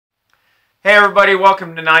Hey everybody,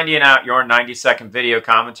 welcome to 90 and Out, your 90-second video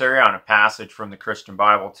commentary on a passage from the Christian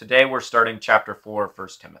Bible. Today we're starting chapter 4 of 1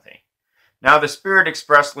 Timothy. Now the Spirit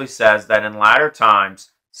expressly says that in latter times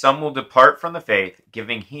some will depart from the faith,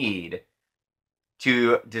 giving heed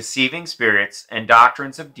to deceiving spirits and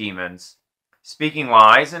doctrines of demons, speaking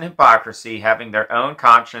lies and hypocrisy, having their own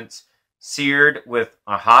conscience seared with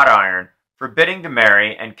a hot iron, forbidding to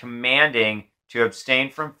marry, and commanding to abstain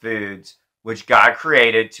from foods which God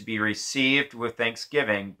created to be received with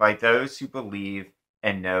thanksgiving by those who believe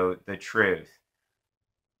and know the truth.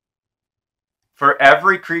 For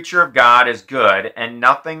every creature of God is good, and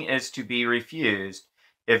nothing is to be refused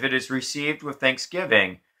if it is received with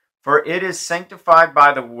thanksgiving, for it is sanctified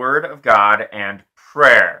by the word of God and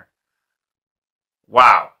prayer.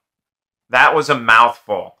 Wow, that was a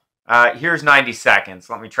mouthful. Here's 90 seconds.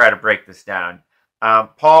 Let me try to break this down.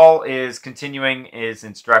 Paul is continuing his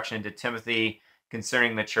instruction to Timothy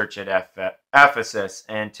concerning the church at Ephesus,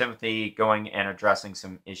 and Timothy going and addressing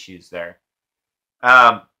some issues there.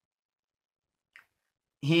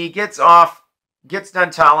 He gets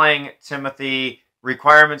done telling Timothy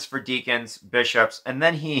requirements for deacons, bishops, and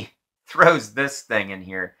then he throws this thing in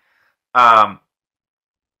here.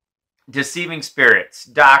 Deceiving spirits,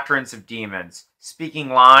 doctrines of demons, speaking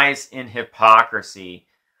lies in hypocrisy,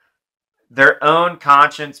 their own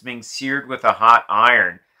conscience being seared with a hot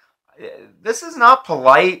iron. This is not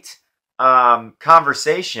polite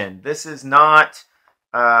conversation. This is not...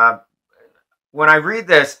 when I read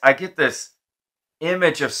this, I get this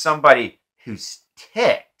image of somebody who's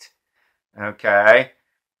ticked, okay?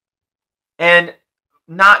 And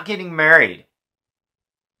not getting married,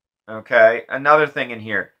 okay? Another thing in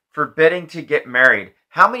here, forbidding to get married.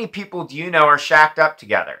 How many people do you know are shacked up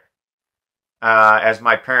together? As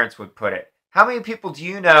my parents would put it. How many people do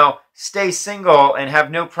you know stay single and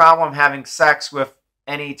have no problem having sex with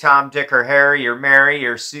any Tom, Dick, or Harry, or Mary,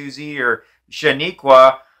 or Susie, or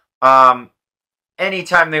Shaniqua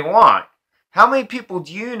anytime they want? How many people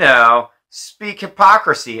do you know speak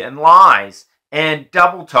hypocrisy and lies and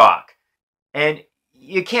double talk? And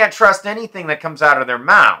you can't trust anything that comes out of their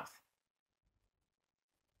mouth.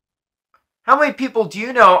 How many people do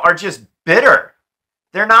you know are just bitter?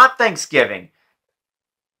 They're not Thanksgiving.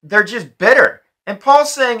 They're just bitter. And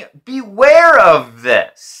Paul's saying, beware of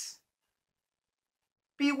this.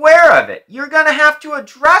 Beware of it. You're going to have to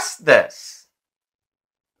address this.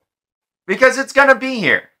 Because it's going to be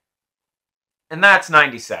here. And that's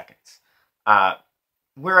 90 seconds.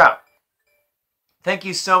 We're out. Thank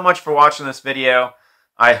you so much for watching this video.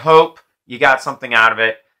 I hope you got something out of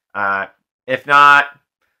it. If not,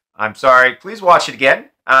 I'm sorry. Please watch it again.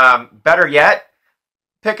 Better yet,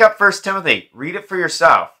 pick up 1 Timothy. Read it for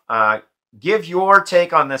yourself. Give your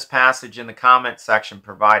take on this passage in the comment section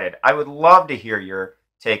provided. I would love to hear your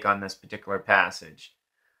take on this particular passage.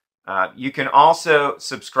 You can also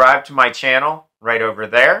subscribe to my channel right over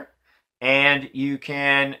there. And you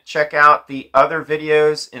can check out the other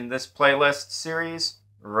videos in this playlist series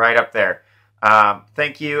right up there.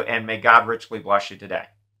 Thank you, and may God richly bless you today.